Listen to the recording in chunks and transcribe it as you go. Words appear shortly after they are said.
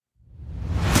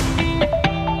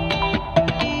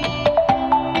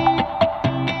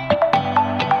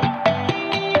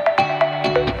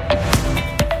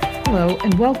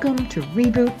and welcome to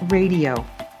Reboot Radio.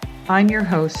 I'm your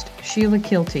host, Sheila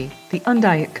Kilty, the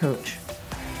Undiet Coach.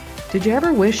 Did you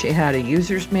ever wish you had a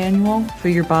user's manual for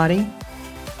your body?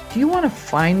 Do you want to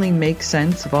finally make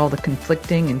sense of all the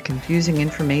conflicting and confusing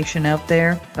information out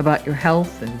there about your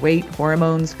health and weight,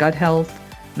 hormones, gut health,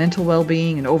 mental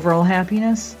well-being, and overall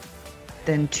happiness?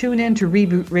 Then tune in to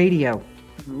Reboot Radio.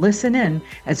 Listen in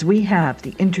as we have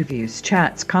the interviews,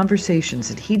 chats,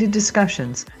 conversations, and heated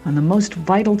discussions on the most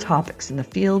vital topics in the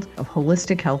field of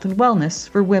holistic health and wellness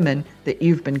for women that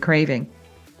you've been craving.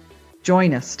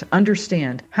 Join us to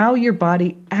understand how your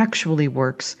body actually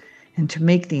works and to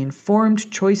make the informed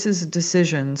choices and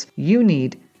decisions you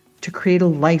need to create a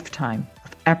lifetime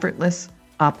of effortless,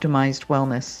 optimized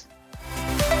wellness.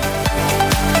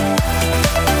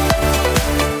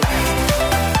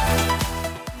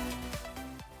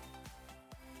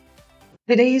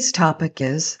 Today's topic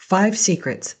is 5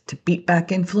 secrets to beat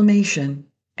back inflammation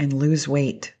and lose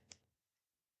weight.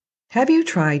 Have you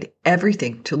tried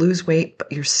everything to lose weight, but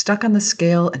you're stuck on the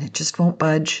scale and it just won't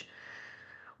budge?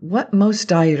 What most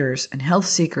dieters and health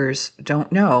seekers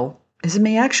don't know is it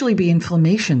may actually be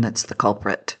inflammation that's the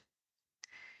culprit.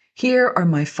 Here are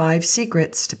my 5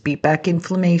 secrets to beat back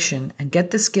inflammation and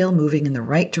get the scale moving in the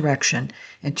right direction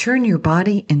and turn your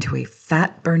body into a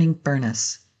fat-burning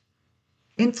furnace.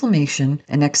 Inflammation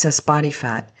and excess body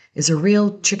fat is a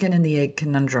real chicken and the egg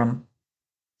conundrum.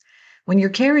 When you're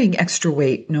carrying extra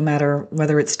weight, no matter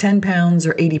whether it's 10 pounds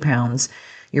or 80 pounds,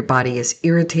 your body is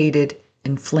irritated,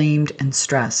 inflamed, and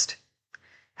stressed.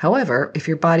 However, if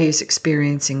your body is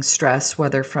experiencing stress,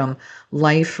 whether from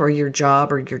life or your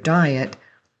job or your diet,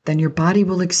 then your body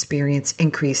will experience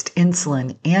increased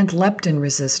insulin and leptin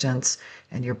resistance,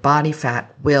 and your body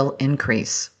fat will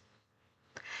increase.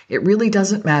 It really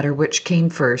doesn't matter which came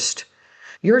first.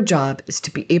 Your job is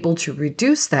to be able to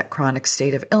reduce that chronic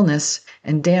state of illness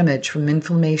and damage from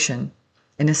inflammation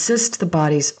and assist the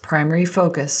body's primary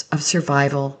focus of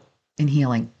survival and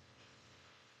healing.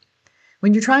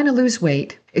 When you're trying to lose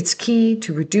weight, it's key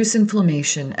to reduce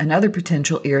inflammation and other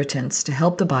potential irritants to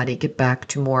help the body get back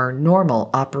to more normal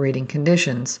operating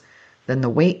conditions. Then the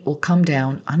weight will come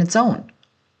down on its own.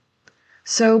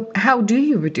 So, how do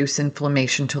you reduce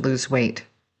inflammation to lose weight?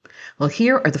 Well,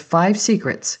 here are the 5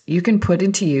 secrets you can put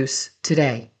into use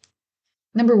today.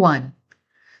 Number 1,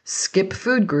 skip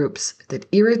food groups that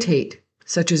irritate,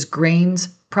 such as grains,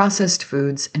 processed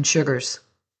foods, and sugars.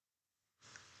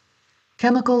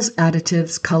 Chemicals,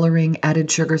 additives, coloring, added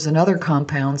sugars, and other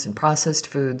compounds in processed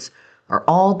foods are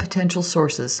all potential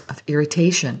sources of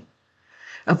irritation.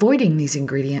 Avoiding these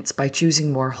ingredients by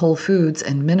choosing more whole foods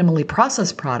and minimally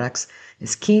processed products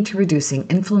is key to reducing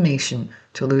inflammation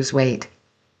to lose weight.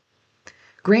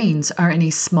 Grains are any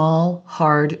small,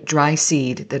 hard, dry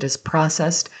seed that is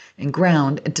processed and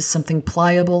ground into something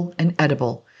pliable and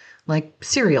edible, like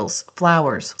cereals,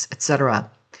 flours,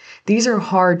 etc. These are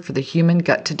hard for the human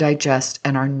gut to digest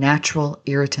and are natural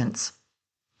irritants.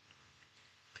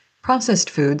 Processed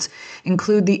foods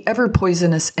include the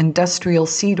ever-poisonous industrial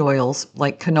seed oils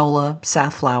like canola,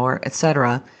 safflower,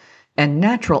 etc., and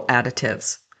natural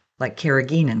additives like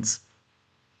carrageenans.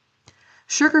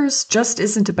 Sugars just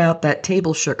isn't about that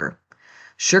table sugar.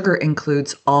 Sugar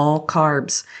includes all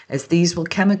carbs, as these will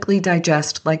chemically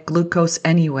digest like glucose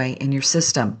anyway in your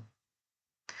system.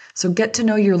 So get to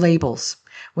know your labels.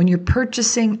 When you're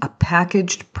purchasing a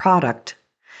packaged product,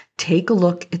 take a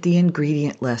look at the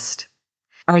ingredient list.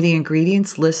 Are the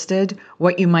ingredients listed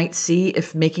what you might see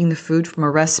if making the food from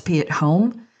a recipe at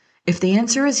home? If the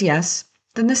answer is yes,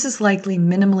 then this is likely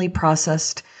minimally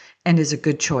processed and is a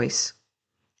good choice.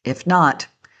 If not,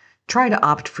 try to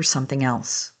opt for something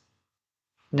else.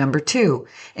 Number 2,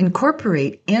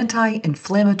 incorporate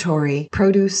anti-inflammatory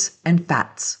produce and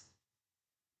fats.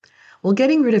 While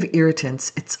getting rid of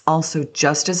irritants, it's also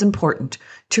just as important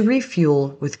to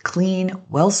refuel with clean,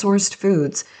 well-sourced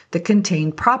foods that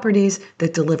contain properties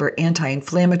that deliver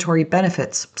anti-inflammatory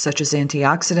benefits, such as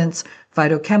antioxidants,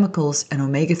 phytochemicals, and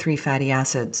omega-3 fatty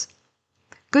acids.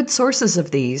 Good sources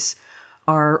of these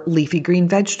are leafy green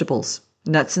vegetables,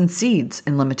 nuts and seeds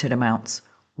in limited amounts,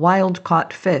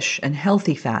 wild-caught fish, and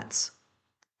healthy fats.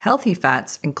 Healthy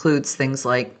fats includes things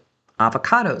like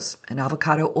avocados and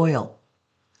avocado oil,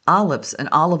 olives and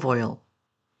olive oil,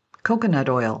 coconut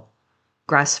oil,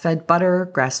 grass-fed butter,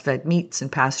 grass-fed meats,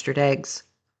 and pastured eggs.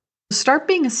 Start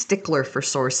being a stickler for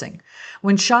sourcing.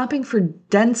 When shopping for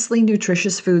densely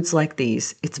nutritious foods like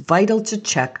these, it's vital to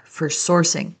check for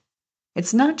sourcing.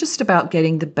 It's not just about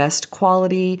getting the best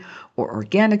quality or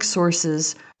organic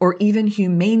sources or even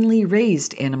humanely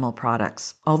raised animal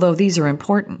products, although these are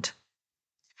important.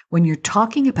 When you're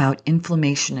talking about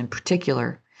inflammation in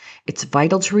particular, It's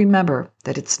vital to remember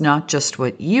that it's not just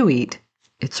what you eat,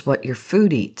 it's what your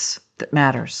food eats that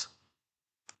matters.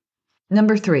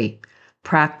 Number 3,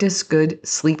 practice good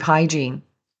sleep hygiene.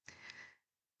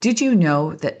 Did you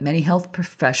know that many health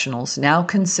professionals now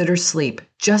consider sleep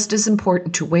just as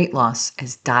important to weight loss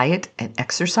as diet and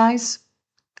exercise?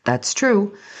 That's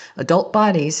true. Adult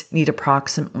bodies need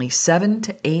approximately 7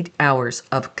 to 8 hours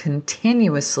of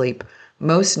continuous sleep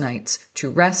most nights to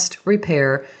rest,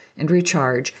 repair, and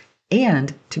recharge,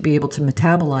 and to be able to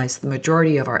metabolize the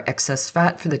majority of our excess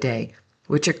fat for the day,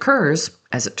 which occurs,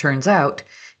 as it turns out,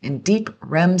 in deep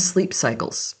REM sleep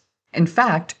cycles. In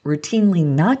fact, routinely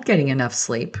not getting enough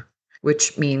sleep,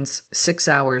 which means 6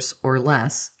 hours or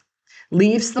less,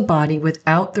 leaves the body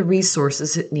without the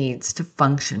resources it needs to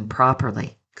function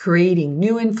properly, creating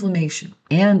new inflammation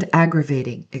and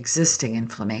aggravating existing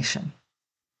inflammation.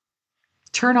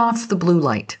 Turn off the blue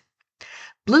light.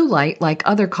 Blue light, like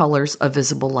other colors of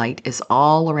visible light, is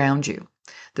all around you.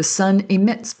 The sun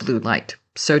emits blue light,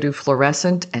 so do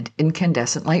fluorescent and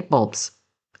incandescent light bulbs.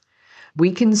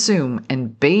 We consume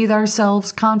and bathe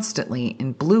ourselves constantly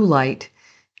in blue light,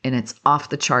 and it's off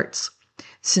the charts.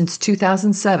 Since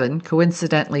 2007,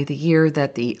 coincidentally the year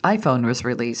that the iPhone was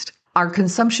released, our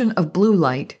consumption of blue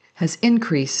light has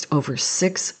increased over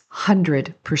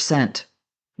 600%.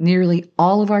 Nearly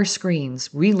all of our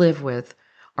screens we live with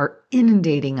are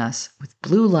inundating us with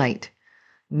blue light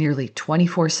nearly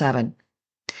 24/7.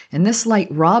 And this light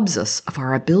robs us of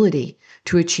our ability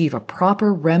to achieve a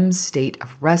proper REM state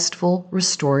of restful,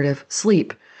 restorative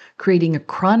sleep, creating a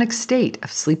chronic state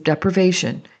of sleep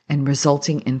deprivation and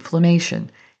resulting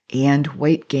inflammation and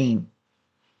weight gain.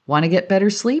 Want to get better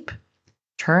sleep?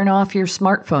 Turn off your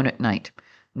smartphone at night.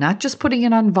 Not just putting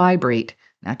it on vibrate,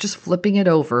 not just flipping it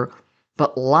over,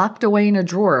 but locked away in a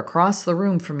drawer across the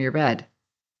room from your bed.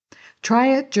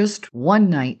 Try it just one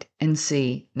night and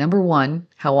see, number 1,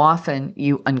 how often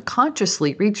you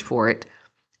unconsciously reach for it,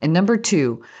 and number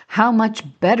 2, how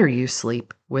much better you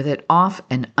sleep with it off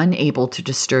and unable to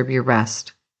disturb your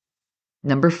rest.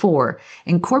 Number 4,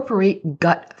 incorporate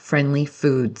gut-friendly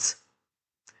foods.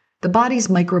 The body's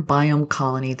microbiome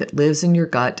colony that lives in your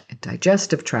gut and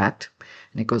digestive tract,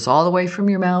 and it goes all the way from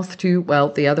your mouth to, well,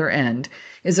 the other end,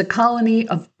 is a colony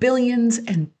of billions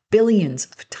and billions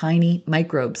of tiny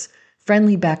microbes,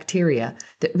 friendly bacteria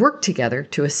that work together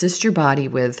to assist your body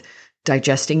with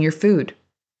digesting your food,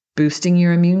 boosting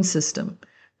your immune system,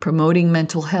 promoting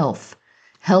mental health,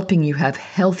 helping you have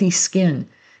healthy skin,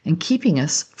 and keeping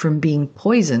us from being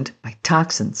poisoned by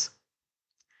toxins.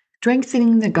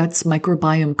 Strengthening the gut's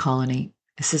microbiome colony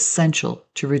is essential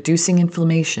to reducing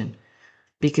inflammation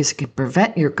because it can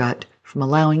prevent your gut from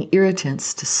allowing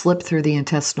irritants to slip through the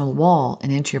intestinal wall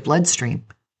and into your bloodstream.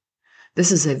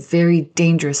 This is a very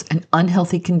dangerous and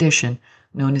unhealthy condition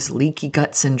known as leaky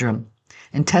gut syndrome,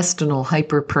 intestinal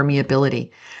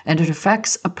hyperpermeability, and it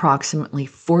affects approximately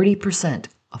 40%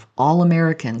 of all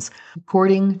Americans,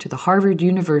 according to the Harvard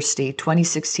University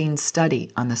 2016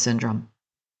 study on the syndrome.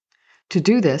 To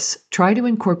do this, try to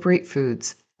incorporate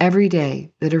foods every day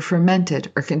that are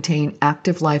fermented or contain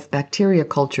active life bacteria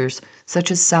cultures such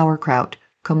as sauerkraut,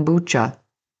 kombucha,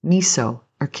 miso,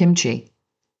 or kimchi.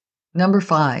 Number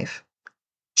 5,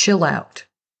 chill out,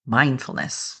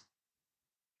 mindfulness.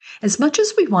 As much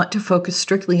as we want to focus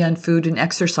strictly on food and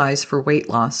exercise for weight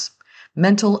loss,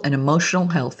 mental and emotional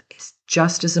health is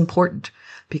just as important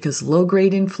because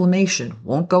low-grade inflammation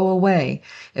won't go away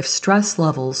if stress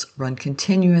levels run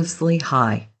continuously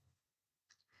high.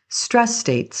 Stress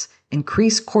states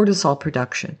increase cortisol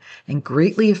production and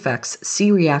greatly affects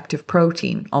C-reactive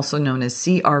protein, also known as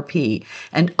CRP,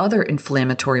 and other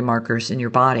inflammatory markers in your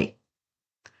body.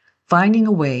 Finding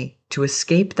a way to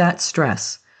escape that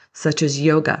stress, such as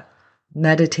yoga,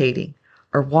 meditating,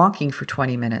 or walking for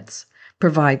 20 minutes,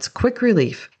 provides quick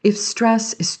relief if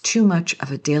stress is too much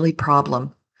of a daily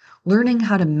problem. Learning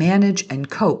how to manage and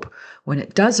cope when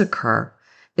it does occur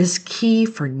is key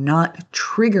for not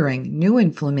triggering new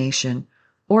inflammation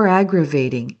or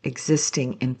aggravating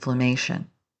existing inflammation.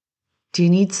 Do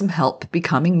you need some help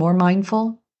becoming more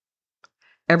mindful?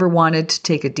 Ever wanted to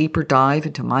take a deeper dive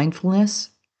into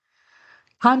mindfulness?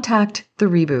 Contact The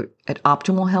Reboot at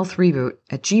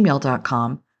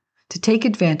optimalhealthreboot@gmail.com to take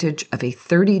advantage of a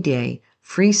 30-day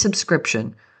free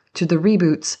subscription to The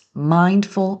Reboot's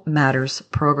Mindful Matters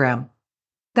program.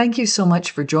 Thank you so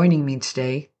much for joining me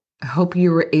today. I hope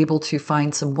you were able to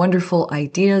find some wonderful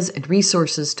ideas and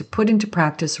resources to put into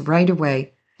practice right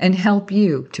away and help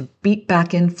you to beat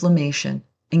back inflammation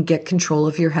and get control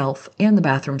of your health and the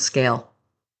bathroom scale.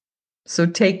 So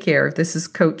take care. This is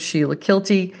Coach Sheila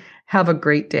Kilty. Have a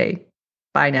great day.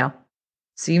 Bye now.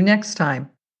 See you next time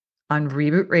on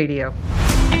Reboot Radio.